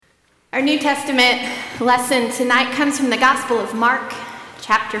Our New Testament lesson tonight comes from the Gospel of Mark,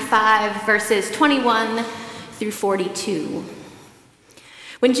 chapter 5, verses 21 through 42.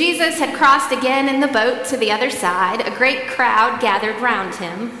 When Jesus had crossed again in the boat to the other side, a great crowd gathered round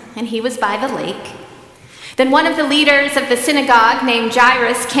him, and he was by the lake. Then one of the leaders of the synagogue named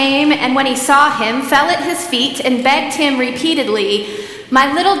Jairus came, and when he saw him, fell at his feet and begged him repeatedly,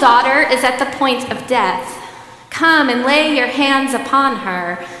 "My little daughter is at the point of death. Come and lay your hands upon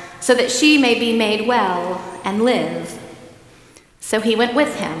her, so that she may be made well and live." So he went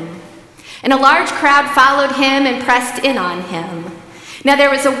with him, and a large crowd followed him and pressed in on him. Now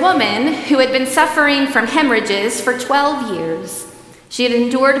there was a woman who had been suffering from hemorrhages for 12 years. She had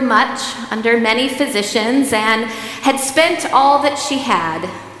endured much under many physicians and had spent all that she had,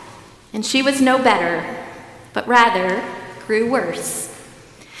 and she was no better, but rather grew worse.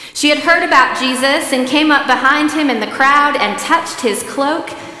 She had heard about Jesus and came up behind him in the crowd and touched his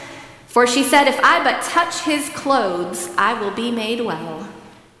cloak, for she said, "If I but touch his clothes, I will be made well."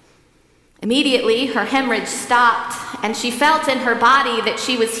 Immediately her hemorrhage stopped, and she felt in her body that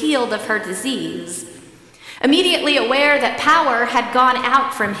she was healed of her disease. Immediately aware that power had gone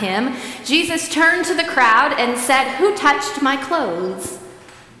out from him, Jesus turned to the crowd and said, "Who touched my clothes?"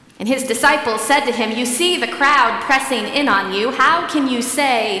 And his disciples said to him, "You see the crowd pressing in on you. How can you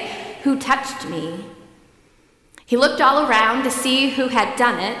say, 'Who touched me?'" He looked all around to see who had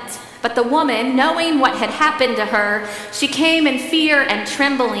done it. But the woman, knowing what had happened to her, she came in fear and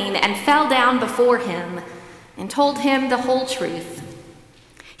trembling and fell down before him and told him the whole truth.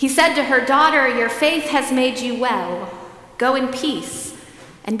 He said to her, "Daughter, your faith has made you well. Go in peace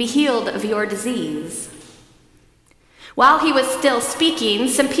and be healed of your disease." While he was still speaking,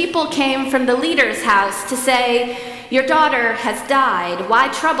 some people came from the leader's house to say, "Your daughter has died. Why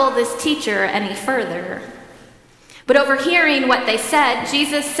trouble this teacher any further?" But overhearing what they said,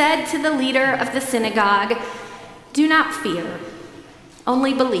 Jesus said to the leader of the synagogue, "Do not fear,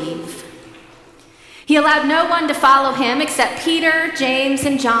 only believe." He allowed no one to follow him except Peter, James,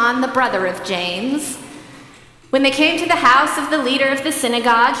 and John, the brother of James. When they came to the house of the leader of the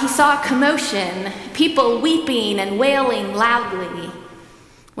synagogue, he saw a commotion, people weeping and wailing loudly.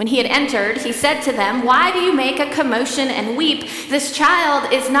 When he had entered, he said to them, "Why do you make a commotion and weep? This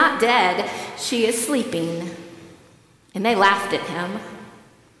child is not dead, she is sleeping." And they laughed at him.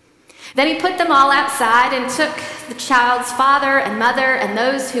 Then he put them all outside and took the child's father and mother and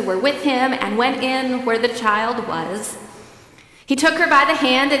those who were with him and went in where the child was. He took her by the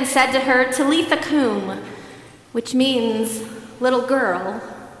hand and said to her, "Talitha cum," which means, "Little girl,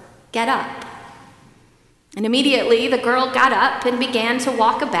 get up." And immediately the girl got up and began to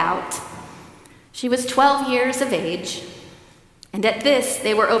walk about. She was 12 years of age, and at this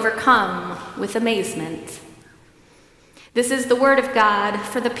they were overcome with amazement. This is the word of God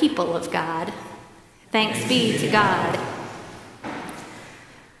for the people of God. Thanks be to God.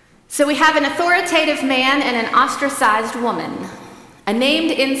 So we have an authoritative man and an ostracized woman, a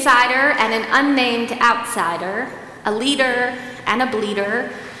named insider and an unnamed outsider, a leader and a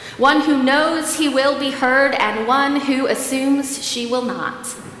bleeder, one who knows he will be heard and one who assumes she will not.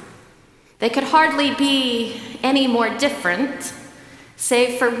 They could hardly be any more different,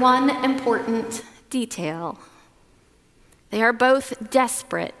 save for one important detail. They are both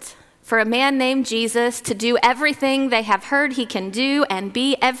desperate for a man named Jesus to do everything they have heard he can do and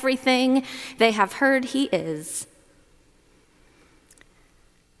be everything they have heard he is.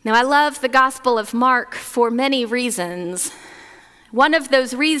 Now, I love the Gospel of Mark for many reasons. One of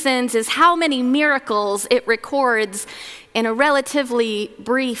those reasons is how many miracles it records in a relatively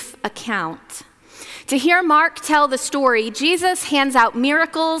brief account. To hear Mark tell the story, Jesus hands out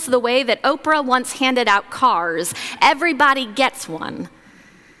miracles the way that Oprah once handed out cars. Everybody gets one.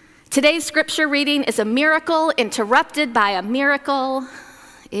 Today's scripture reading is a miracle interrupted by a miracle.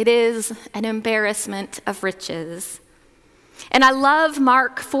 It is an embarrassment of riches. And I love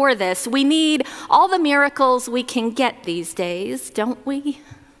Mark for this. We need all the miracles we can get these days, don't we?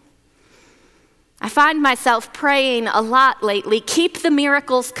 I find myself praying a lot lately, "Keep the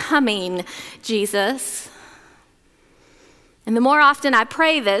miracles coming, Jesus." And the more often I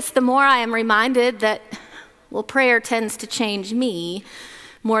pray this, the more I am reminded that, well, prayer tends to change me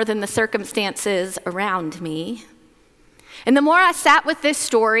more than the circumstances around me. And the more I sat with this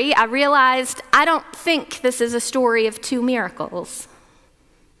story, I realized I don't think this is a story of 2 miracles.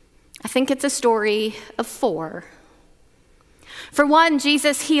 I think it's a story of 4. For one,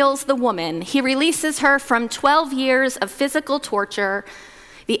 Jesus heals the woman. He releases her from 12 years of physical torture,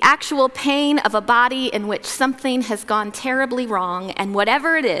 the actual pain of a body in which something has gone terribly wrong, and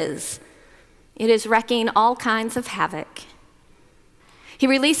whatever it is wrecking all kinds of havoc. He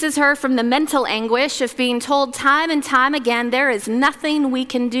releases her from the mental anguish of being told time and time again, there is nothing we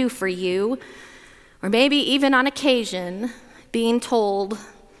can do for you, or maybe even on occasion, being told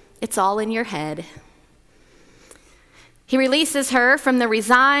it's all in your head. He releases her from the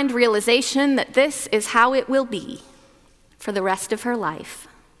resigned realization that this is how it will be for the rest of her life.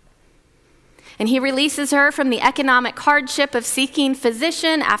 And he releases her from the economic hardship of seeking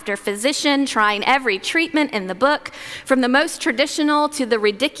physician after physician, trying every treatment in the book, from the most traditional to the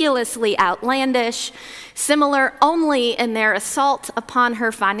ridiculously outlandish, similar only in their assault upon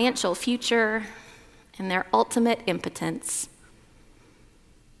her financial future and their ultimate impotence.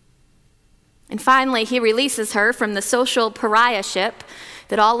 And finally, he releases her from the social pariahship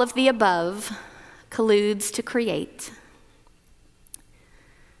that all of the above colludes to create.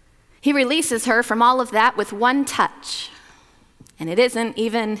 He releases her from all of that with one touch, and it isn't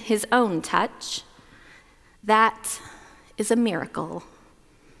even his own touch. That is a miracle.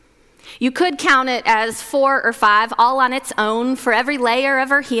 You could count it as 4 or 5 all on its own for every layer of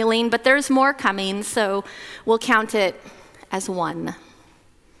her healing, but there's more coming, so we'll count it as 1.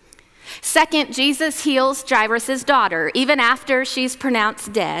 Second, Jesus heals Jairus' daughter, even after she's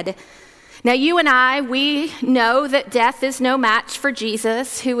pronounced dead. Now, you and I, we know that death is no match for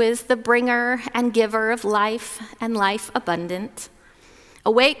Jesus, who is the bringer and giver of life and life abundant.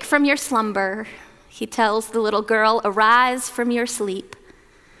 Awake from your slumber, he tells the little girl, arise from your sleep.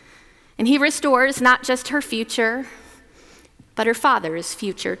 And he restores not just her future, but her father's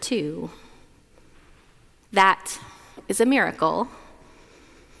future too. That is a miracle,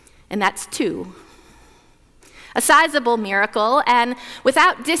 and that's 2. A sizable miracle, and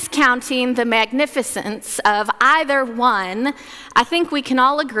without discounting the magnificence of either one, I think we can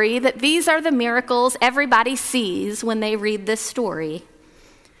all agree that these are the miracles everybody sees when they read this story.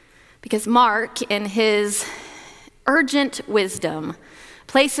 Because Mark, in his urgent wisdom,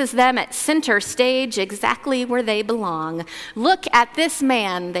 places them at center stage exactly where they belong. Look at this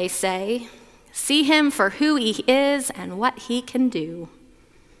man, they say. See him for who he is and what he can do.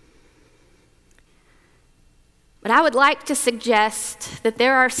 But I would like to suggest that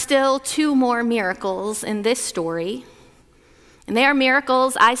there are still 2 more miracles in this story. And they are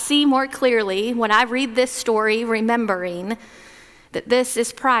miracles I see more clearly when I read this story, remembering that this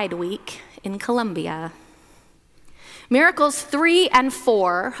is Pride Week in Columbia. Miracles 3 and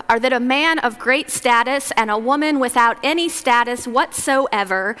 4 are that a man of great status and a woman without any status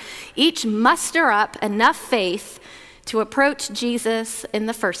whatsoever each muster up enough faith to approach Jesus in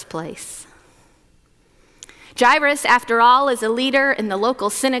the first place. Jairus, after all, is a leader in the local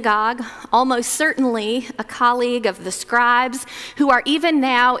synagogue, almost certainly a colleague of the scribes, who are even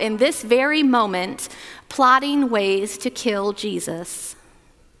now, in this very moment, plotting ways to kill Jesus.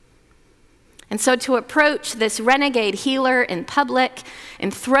 And so to approach this renegade healer in public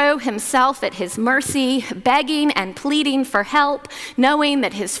and throw himself at his mercy, begging and pleading for help, knowing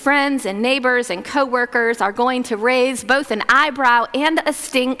that his friends and neighbors and coworkers are going to raise both an eyebrow and a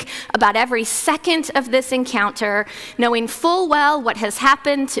stink about every second of this encounter, knowing full well what has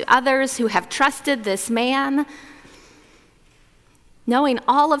happened to others who have trusted this man, knowing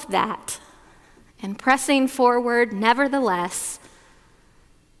all of that and pressing forward nevertheless,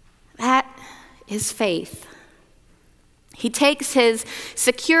 that is faith. He takes his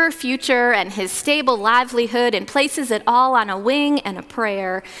secure future and his stable livelihood and places it all on a wing and a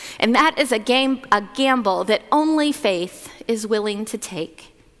prayer, and that is a gamble that only faith is willing to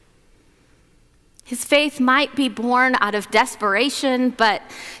take. His faith might be born out of desperation, but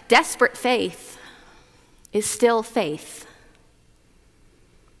desperate faith is still faith.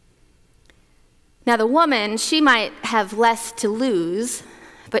 Now, the woman, she might have less to lose,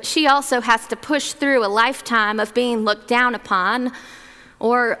 but she also has to push through a lifetime of being looked down upon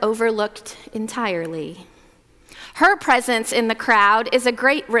or overlooked entirely. Her presence in the crowd is a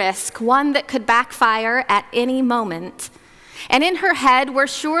great risk, one that could backfire at any moment. And in her head were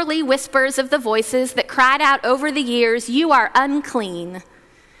surely whispers of the voices that cried out over the years, "You are unclean.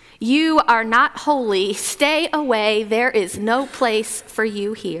 You are not holy. Stay away. There is no place for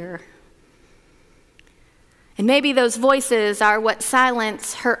you here." And maybe those voices are what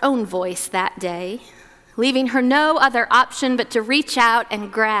silenced her own voice that day, leaving her no other option but to reach out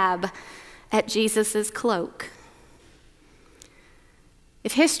and grab at Jesus' cloak.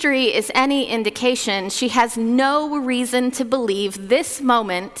 If history is any indication, she has no reason to believe this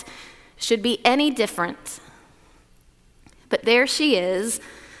moment should be any different. But there she is,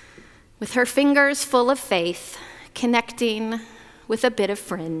 with her fingers full of faith, connecting with a bit of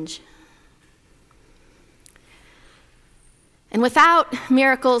fringe. And without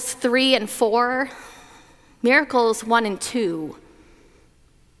miracles 3 and 4, miracles 1 and 2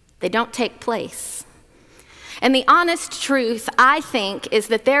 They don't take place. And the honest truth, I think, is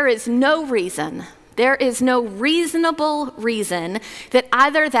that there is no reasonable reason that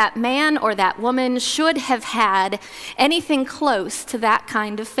either that man or that woman should have had anything close to that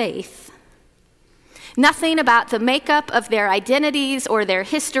kind of faith. Nothing about the makeup of their identities or their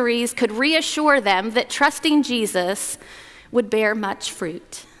histories could reassure them that trusting Jesus would bear much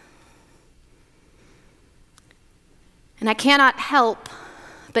fruit. And I cannot help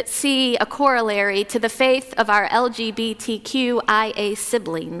but see a corollary to the faith of our LGBTQIA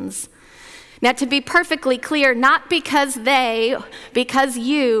siblings. Now, to be perfectly clear, not because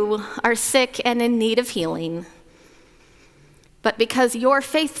you are sick and in need of healing, but because your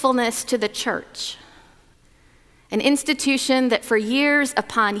faithfulness to the church, an institution that for years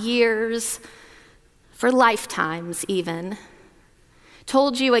upon years, for lifetimes even,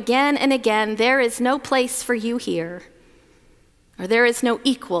 told you again and again, there is no place for you here, or there is no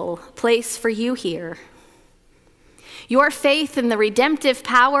equal place for you here. Your faith in the redemptive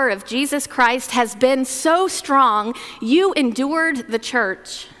power of Jesus Christ has been so strong, you endured the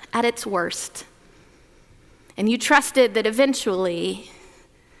church at its worst. And you trusted that eventually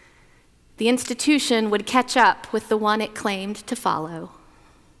the institution would catch up with the one it claimed to follow.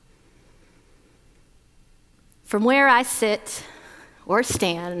 From where I sit or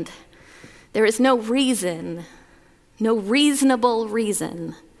stand, there is no reasonable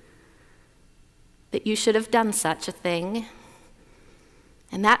reason that you should have done such a thing.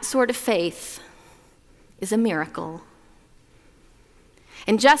 And that sort of faith is a miracle.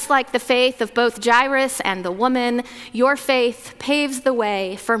 And just like the faith of both Jairus and the woman, your faith paves the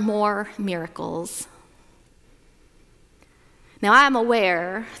way for more miracles. Now, I'm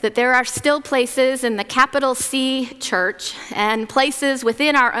aware that there are still places in the capital C church and places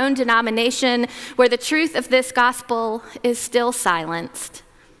within our own denomination where the truth of this gospel is still silenced.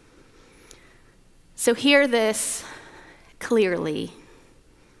 So hear this clearly.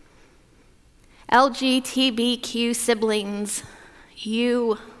 LGBTQ siblings,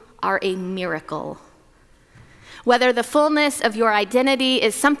 you are a miracle. Whether the fullness of your identity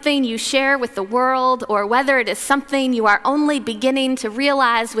is something you share with the world or whether it is something you are only beginning to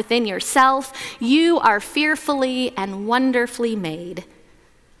realize within yourself, you are fearfully and wonderfully made.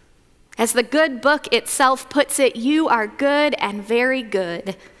 As the good book itself puts it, you are good and very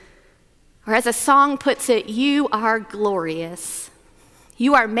good. Or as a song puts it, you are glorious.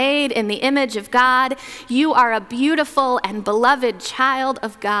 You are made in the image of God. You are a beautiful and beloved child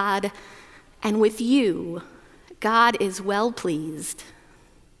of God. And with you, God is well pleased.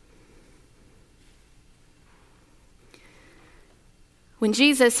 When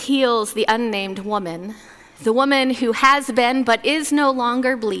Jesus heals the unnamed woman, the woman who has been but is no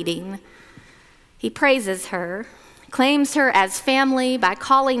longer bleeding, he praises her, claims her as family by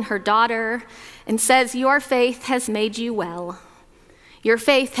calling her daughter, and says, "Your faith has made you well. Your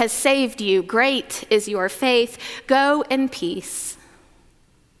faith has saved you. Great is your faith. Go in peace."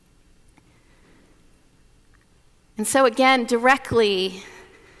 And so again, directly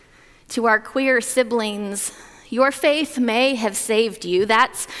to our queer siblings, your faith may have saved you.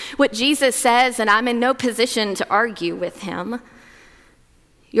 That's what Jesus says, and I'm in no position to argue with him.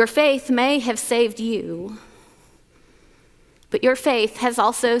 Your faith may have saved you, but your faith has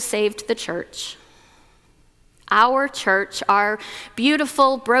also saved the church. Our church, our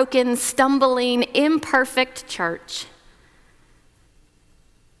beautiful, broken, stumbling, imperfect church.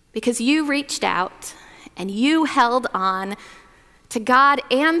 Because you reached out and you held on to God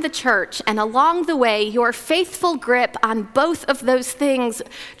and the church, and along the way, your faithful grip on both of those things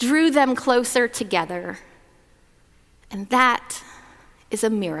drew them closer together. And that is a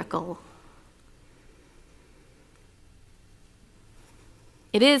miracle.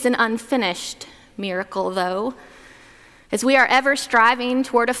 It is an unfinished miracle, though, as we are ever striving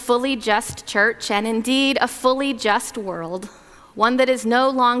toward a fully just church and indeed a fully just world, one that is no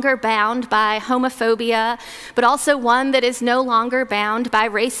longer bound by homophobia, but also one that is no longer bound by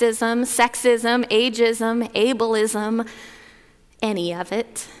racism, sexism, ageism, ableism, any of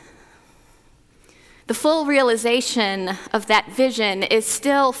it. The full realization of that vision is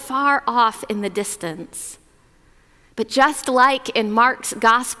still far off in the distance. But just like in Mark's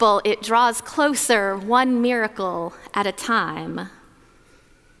gospel, it draws closer one miracle at a time.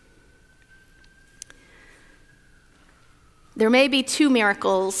 There may be 2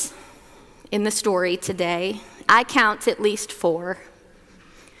 miracles in the story today. I count at least 4.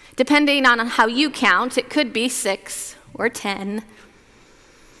 Depending on how you count, it could be 6 or 10.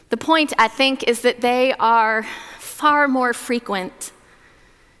 The point, I think, is that they are far more frequent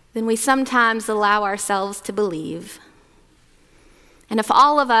than we sometimes allow ourselves to believe. And if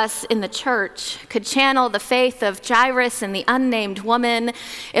all of us in the church could channel the faith of Jairus and the unnamed woman,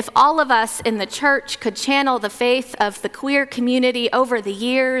 if all of us in the church could channel the faith of the queer community over the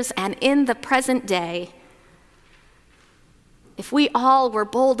years and in the present day, if we all were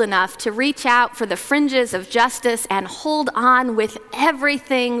bold enough to reach out for the fringes of justice and hold on with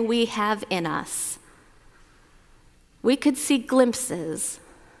everything we have in us, we could see glimpses,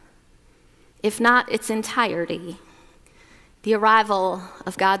 if not its entirety, the arrival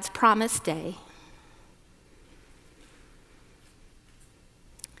of God's promised day.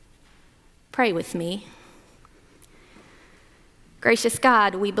 Pray with me. Gracious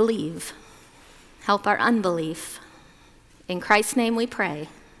God, we believe. Help our unbelief. In Christ's name we pray.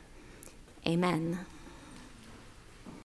 Amen.